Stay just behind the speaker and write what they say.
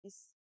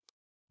is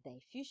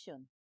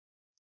diffusion.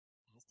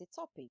 That's the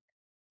topic.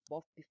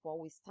 But before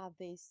we start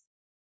this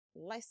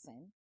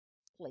lesson,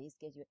 please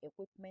get your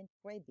equipment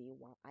ready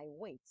while I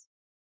wait.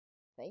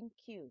 Thank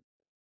you.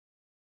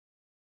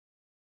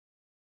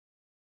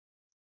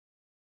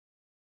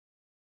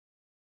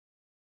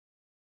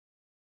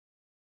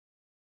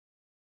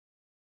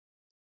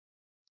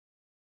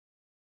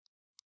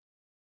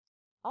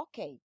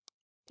 Okay,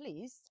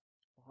 please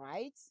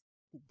write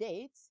the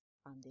date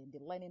and then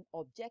the learning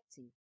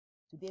objective.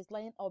 Today's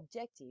learning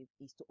objective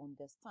is to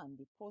understand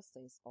the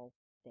process of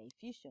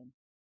diffusion.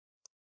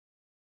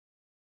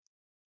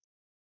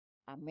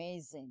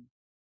 Amazing.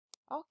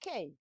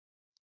 Okay,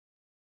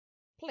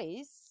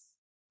 please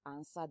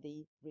answer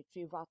the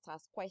retrieval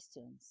task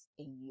questions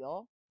in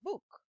your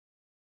book.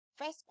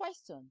 First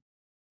question,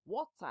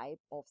 what type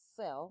of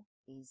cell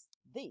is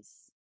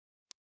this?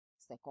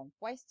 Second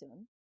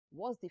question,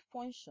 what's the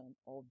function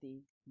of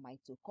the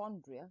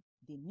mitochondria,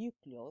 the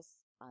nucleus,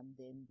 and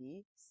then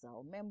the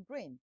cell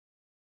membrane?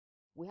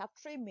 We have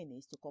 3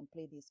 minutes to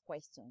complete these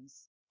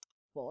questions,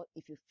 but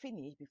if you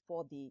finish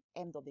before the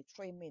end of the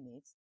 3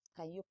 minutes,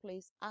 can you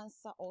please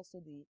answer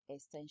also the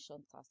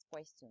extension task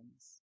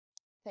questions?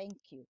 Thank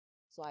you.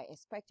 So I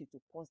expect you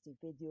to pause the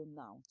video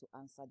now to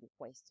answer the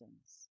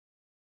questions.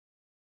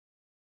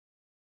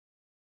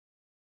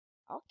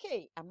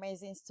 Okay,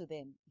 amazing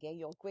student. Get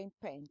your green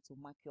pen to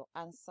mark your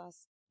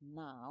answers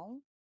now.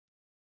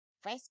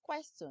 First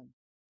question,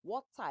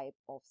 what type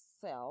of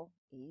cell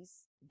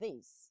is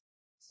this?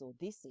 So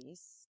this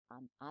is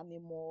an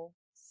animal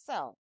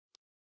cell.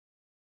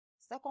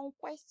 Second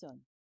question,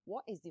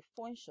 what is the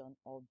function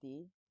of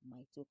the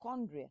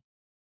mitochondria?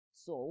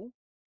 So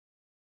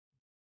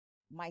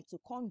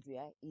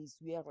mitochondria is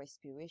where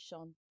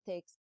respiration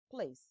takes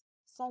place.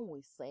 Some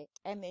will say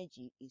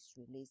energy is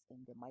released in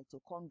the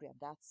mitochondria.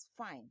 That's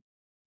fine.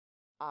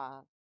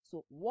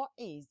 So what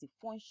is the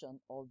function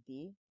of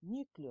the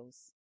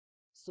nucleus?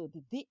 So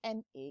the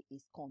DNA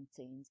is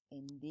contained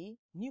in the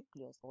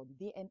nucleus, or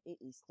the DNA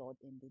is stored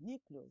in the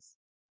nucleus.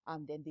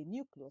 And then the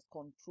nucleus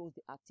controls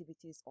the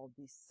activities of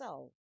the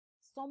cell.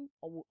 Some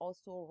will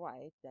also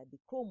write that the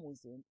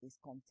chromosome is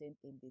contained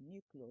in the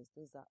nucleus.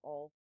 Those are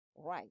all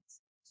right.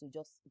 So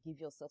just give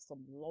yourself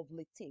some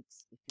lovely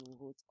tips if you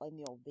wrote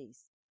any of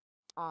these.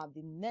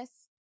 The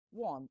next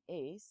one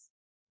is,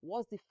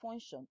 what's the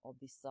function of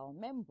the cell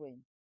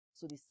membrane?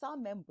 So the cell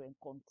membrane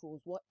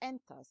controls what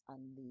enters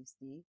and leaves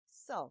the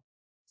cell.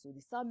 So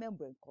the cell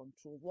membrane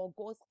controls what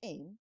goes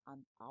in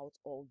and out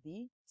of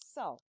the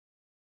cell.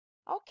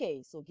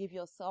 Okay, so give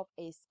yourself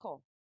a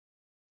score.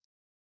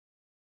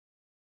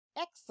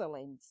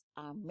 Excellent,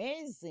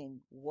 amazing,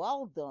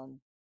 well done.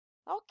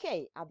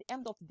 Okay, at the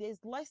end of today's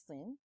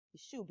lesson, you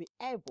should be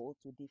able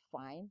to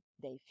define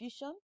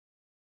diffusion.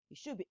 You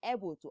should be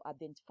able to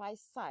identify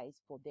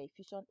sites for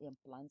diffusion in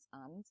plants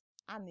and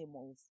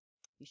animals.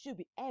 You should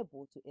be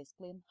able to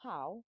explain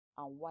how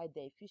and why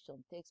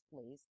diffusion takes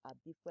place at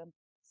different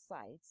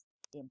sites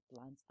in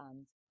plants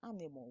and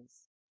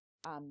animals.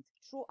 And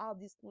throughout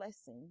this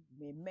lesson,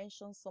 we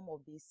mention some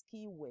of these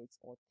key words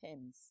or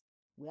terms.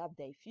 We have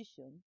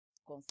diffusion,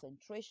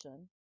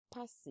 concentration,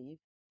 passive,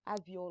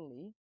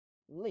 alveoli,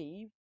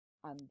 leaf,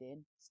 and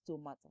then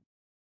stomata.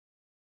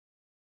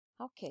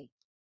 Okay,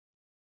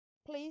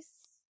 please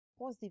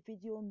pause the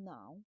video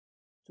now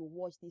to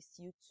watch this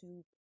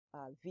YouTube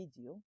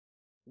video.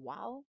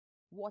 While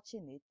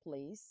watching it,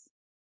 please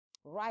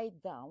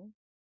write down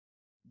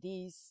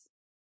these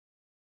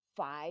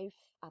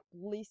at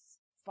least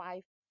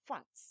five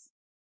facts.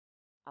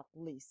 At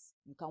least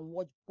you can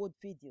watch both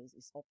videos,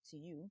 it's up to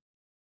you,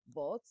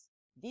 but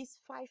these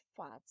 5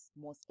 facts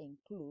must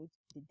include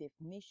the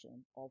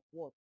definition of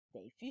what?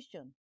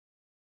 Diffusion.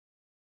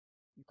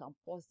 You can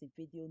pause the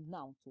video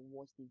now to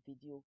watch the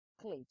video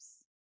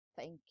clips.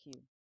 Thank you.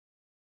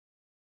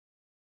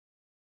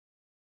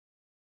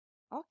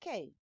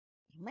 Okay,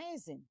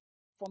 amazing.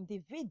 From the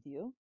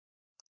video,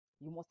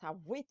 you must have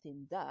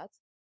written that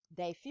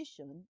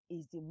diffusion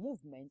is the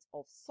movement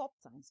of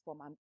substance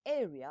from an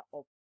area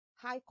of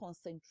high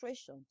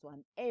concentration to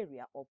an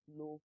area of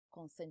low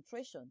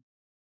concentration,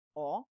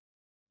 or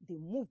the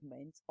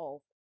movement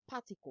of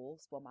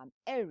particles from an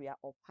area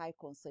of high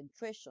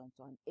concentration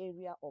to an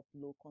area of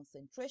low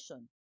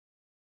concentration.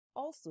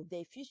 Also,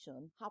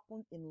 diffusion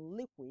happens in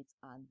liquids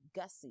and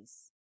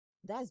gases.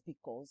 That's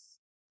because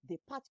the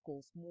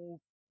particles move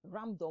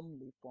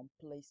randomly from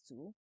place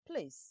to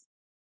place.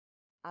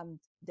 And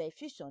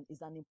diffusion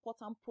is an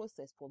important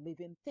process for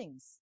living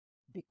things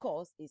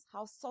because it's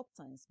how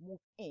substance move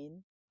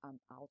in and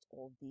out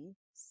of the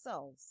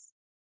cells.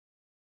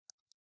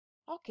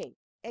 Okay,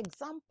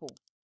 example.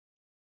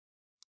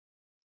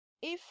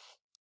 If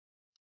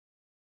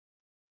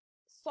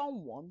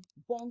someone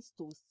burns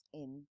toast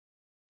in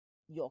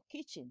your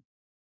kitchen,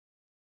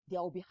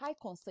 there will be high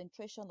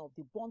concentration of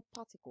the burnt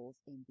particles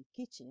in the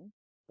kitchen,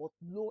 but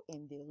low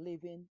in the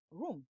living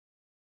room.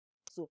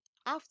 So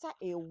after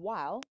a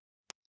while,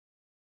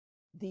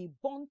 the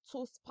burnt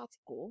toast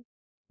particle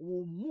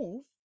will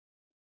move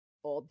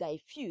or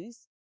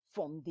diffuse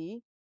from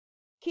the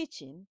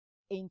kitchen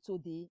into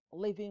the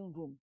living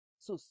room.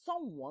 So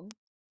someone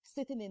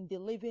sitting in the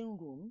living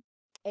room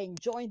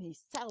enjoying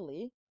his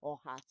telly or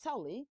her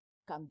telly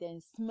can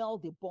then smell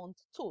the burnt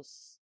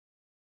toast.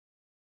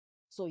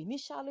 So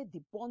initially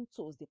the burnt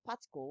toast, the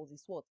particles,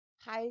 is what?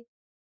 High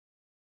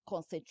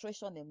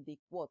concentration in the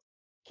what?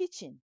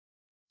 Kitchen.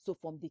 So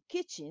from the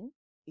kitchen,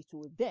 it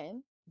will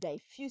then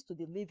diffuse to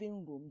the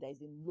living room that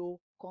is in low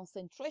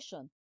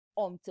concentration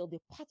until the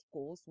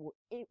particles will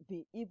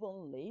be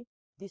evenly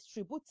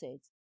distributed.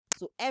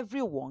 So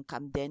everyone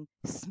can then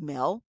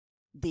smell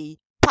the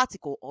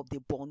particle of the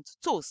burnt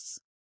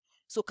toast.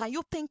 So can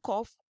you think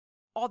of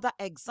other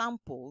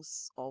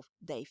examples of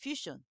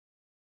diffusion?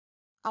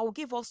 I will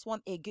give us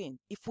one again.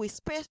 If we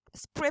spray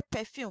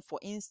perfume, for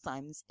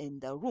instance, in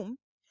the room,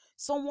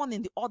 someone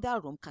in the other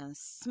room can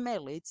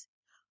smell it,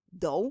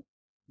 though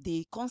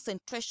the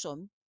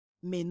concentration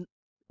may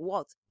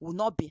will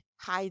not be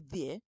high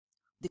there.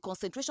 The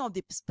concentration of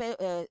the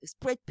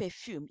sprayed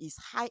perfume is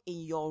high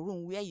in your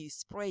room where you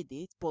sprayed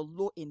it, but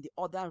low in the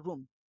other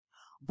room.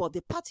 But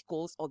the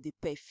particles of the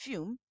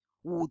perfume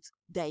would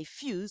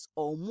diffuse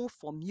or move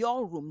from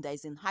your room that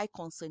is in high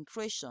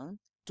concentration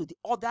to the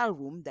other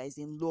room that is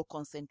in low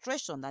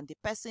concentration, and the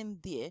person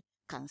there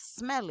can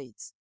smell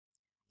it.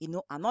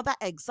 Another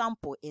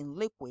example in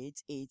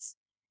liquids is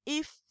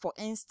if, for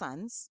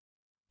instance,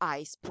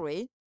 I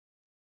spray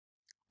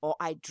or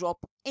I drop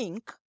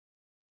ink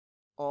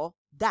or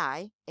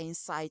dye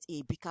inside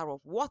a beaker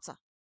of water.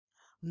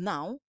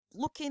 Now,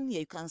 looking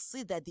here, you can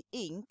see that the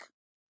ink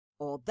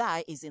or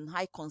dye is in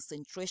high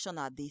concentration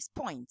at this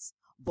point,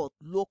 but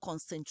low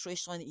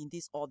concentration in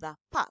these other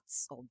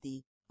parts of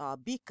the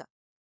beaker.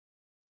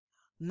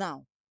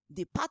 Now,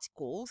 the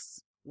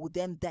particles will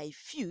then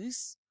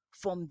diffuse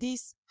from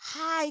this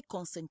high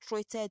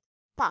concentrated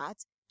part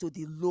to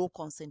the low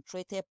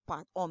concentrated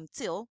part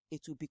until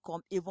it will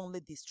become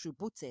evenly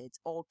distributed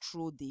all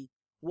through the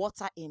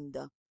water in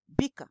the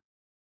beaker.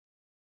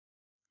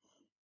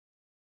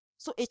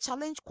 So a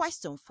challenge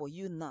question for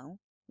you now: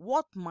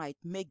 what might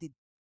make the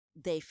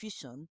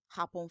diffusion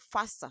happen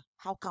faster?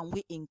 How can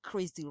we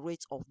increase the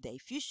rate of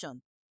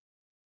diffusion?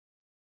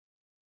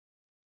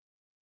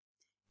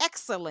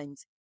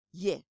 Excellent.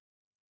 Yeah.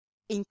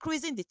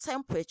 Increasing the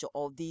temperature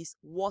of this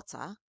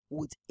water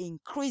would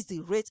increase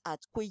the rate at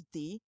which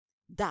the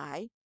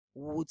dye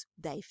would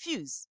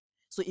diffuse.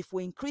 So if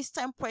we increase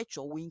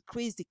temperature, we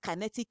increase the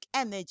kinetic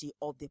energy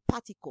of the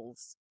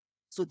particles.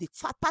 So the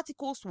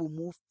particles will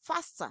move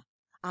faster.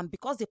 And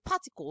because the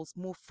particles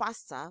move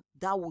faster,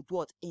 that would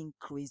what?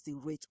 Increase the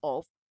rate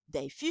of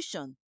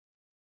diffusion.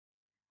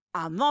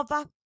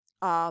 Another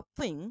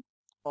thing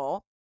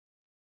or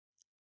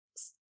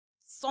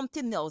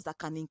something else that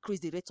can increase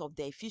the rate of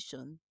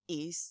diffusion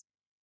is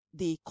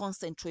the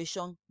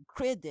concentration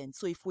gradient.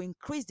 So if we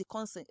increase the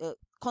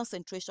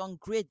concentration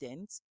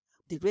gradient,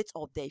 the rate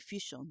of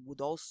diffusion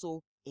would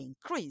also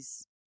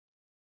increase.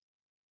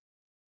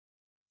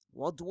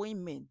 What do we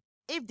mean?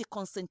 If the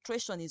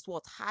concentration is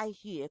what? High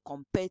here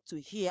compared to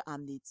here,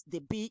 and the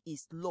B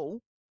is low,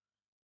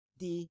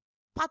 the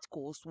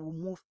particles will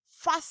move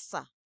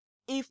faster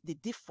if the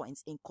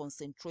difference in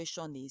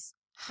concentration is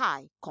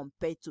high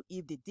compared to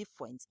if the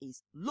difference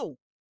is low.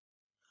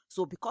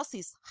 So because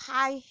it's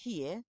high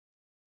here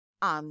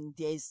and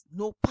there is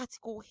no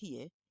particle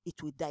here,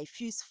 it will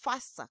diffuse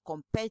faster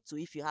compared to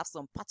if you have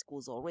some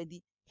particles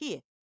already here.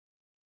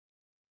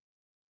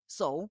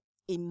 So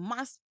in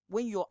mass,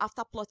 when you're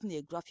after plotting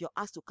a graph, you're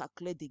asked to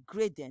calculate the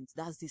gradient.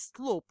 That's the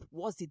slope.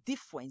 What's the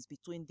difference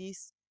between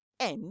this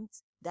end?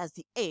 That's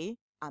the A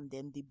and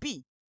then the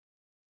B.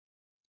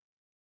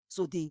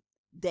 So the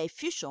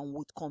diffusion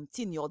would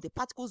continue, or the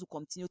particles will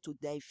continue to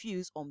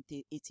diffuse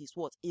until it is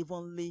what?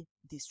 Evenly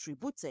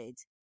distributed.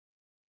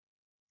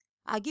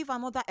 I'll give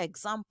another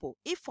example.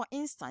 If, for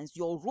instance,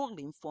 you're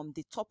rolling from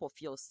the top of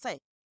your set,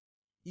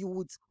 you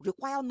would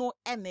require no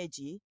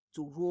energy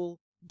to roll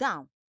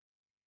down.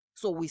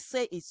 So we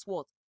say it's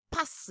what?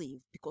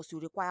 Passive, because you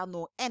require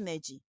no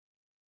energy.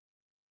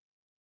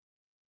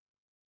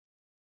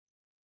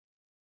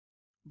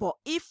 But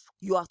if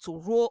you are to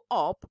roll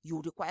up,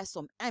 you require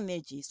some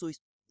energy. So it's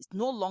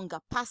no longer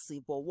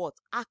passive, but what?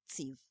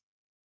 Active.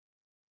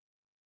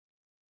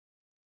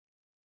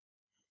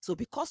 So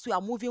because we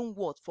are moving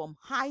what? From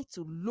high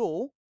to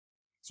low,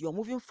 so you're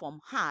moving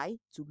from high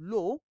to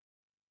low,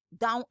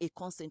 down a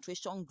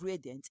concentration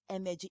gradient,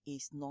 energy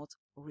is not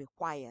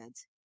required.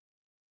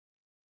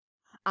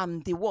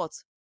 And the what?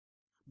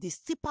 The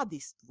steeper the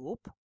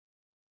slope,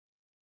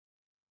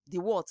 the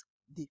what?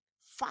 The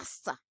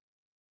faster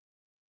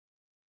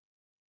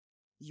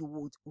you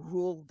would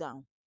roll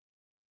down.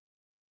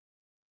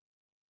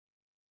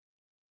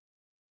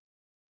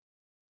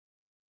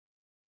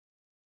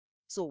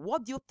 So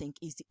what do you think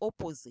is the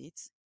opposite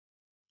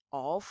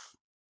of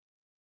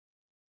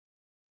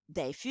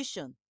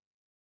diffusion,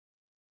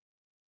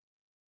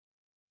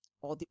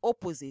 or the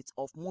opposite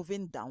of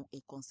moving down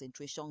a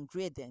concentration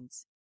gradient?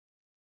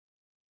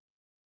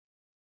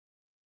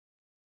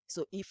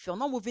 So if you're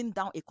not moving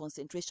down a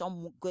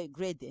concentration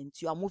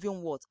gradient, you are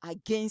moving what?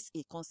 Against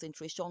a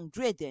concentration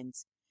gradient.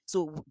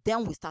 So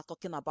then we start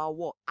talking about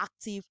what?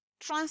 Active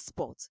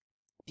transport,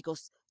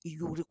 because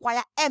you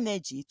require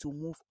energy to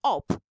move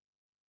up,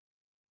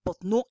 but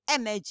no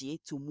energy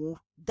to move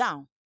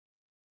down.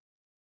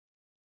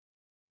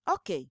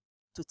 Okay,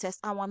 to test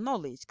our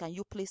knowledge, can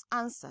you please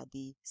answer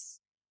these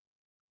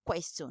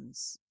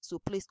questions? So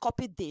please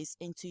copy this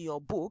into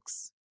your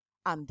books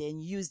and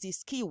then use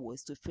these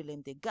keywords to fill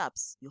in the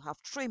gaps. You have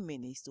 3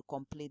 minutes to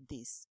complete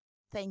this.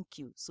 Thank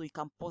you. So you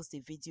can pause the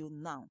video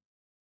now.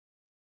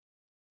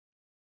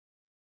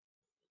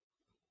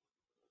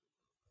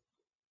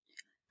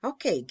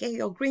 Okay, get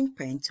your green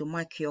pen to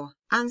mark your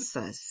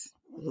answers.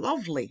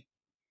 Lovely.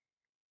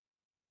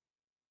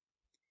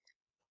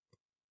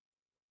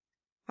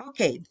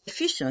 Okay,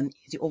 diffusion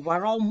is the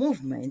overall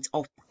movement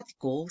of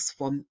particles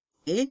from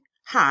a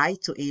high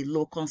to a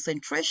low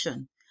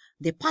concentration.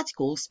 The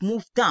particles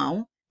move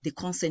down the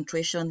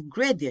concentration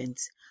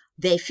gradient.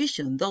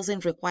 Diffusion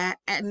doesn't require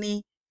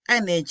any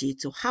energy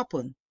to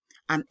happen.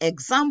 An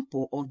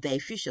example of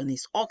diffusion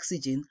is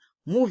oxygen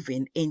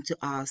moving into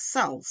our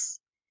cells.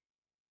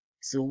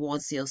 So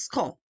what's your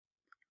score?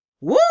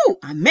 Woo!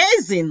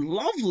 Amazing!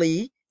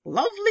 Lovely!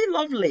 Lovely,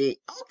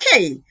 lovely.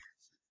 Okay.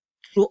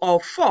 True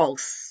or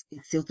false?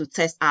 It's still to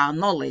test our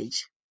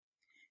knowledge.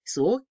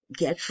 So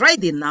get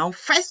ready now.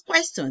 First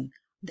question.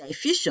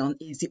 Diffusion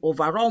is the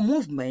overall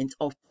movement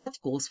of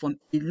particles from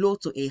a low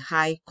to a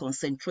high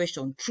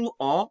concentration. True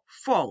or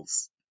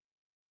false?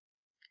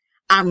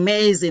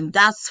 Amazing.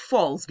 That's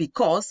false,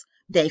 because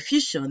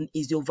diffusion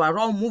is the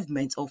overall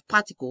movement of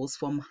particles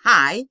from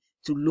high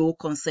to low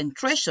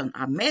concentration.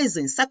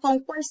 Amazing.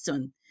 Second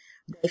question.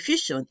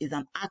 Diffusion is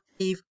an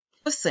active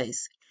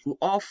process. True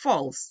or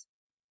false?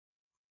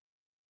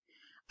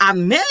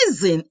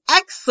 Amazing.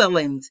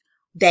 Excellent.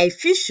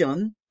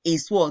 Diffusion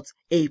is what?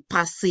 A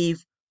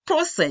passive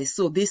process.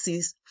 So this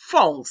is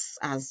false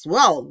as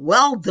well.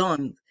 Well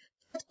done.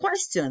 Third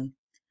question.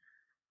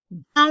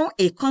 Down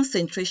a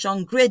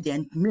concentration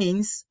gradient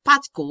means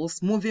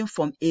particles moving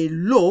from a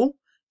low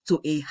to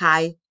a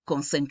high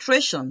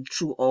concentration.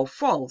 True or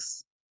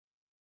false?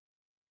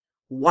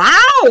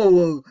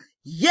 Wow!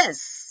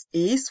 Yes,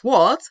 is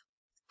what?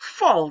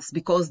 False,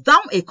 because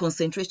down a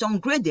concentration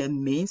gradient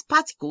means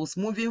particles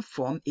moving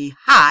from a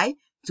high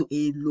to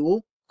a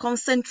low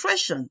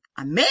concentration.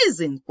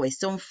 Amazing.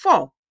 Question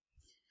 4.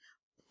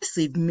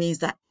 Passive means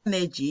that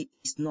energy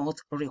is not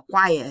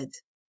required.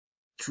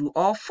 True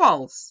or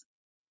false?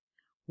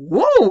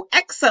 Whoa,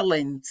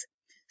 excellent.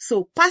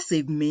 So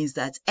passive means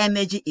that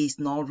energy is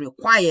not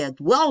required.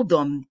 Well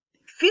done.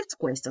 Fifth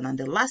question and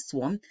the last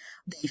one.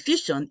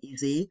 Diffusion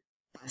is a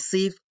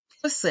passive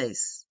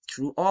process.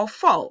 True or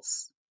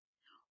false?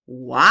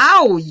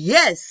 Wow,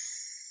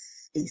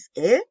 yes, it's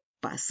a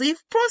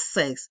passive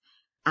process.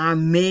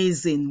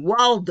 Amazing.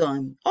 Well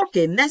done.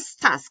 Okay, next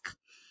task.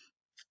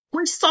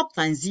 Which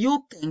substance do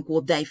you think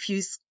will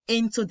diffuse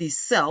into the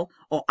cell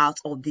or out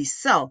of the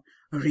cell?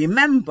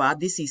 Remember,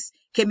 this is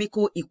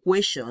chemical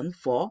equation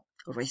for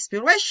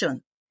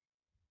respiration.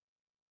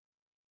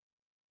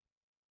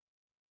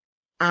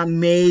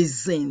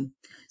 Amazing.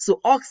 So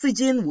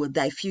oxygen will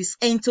diffuse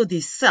into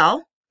the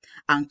cell,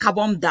 and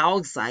carbon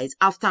dioxide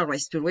after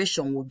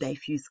respiration will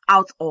diffuse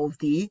out of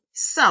the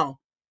cell.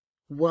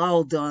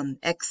 Well done.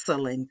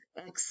 Excellent.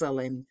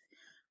 Excellent.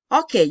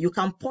 Okay, you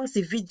can pause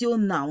the video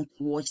now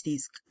to watch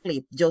this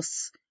clip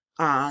just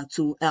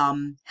to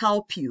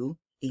help you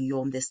in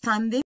your understanding.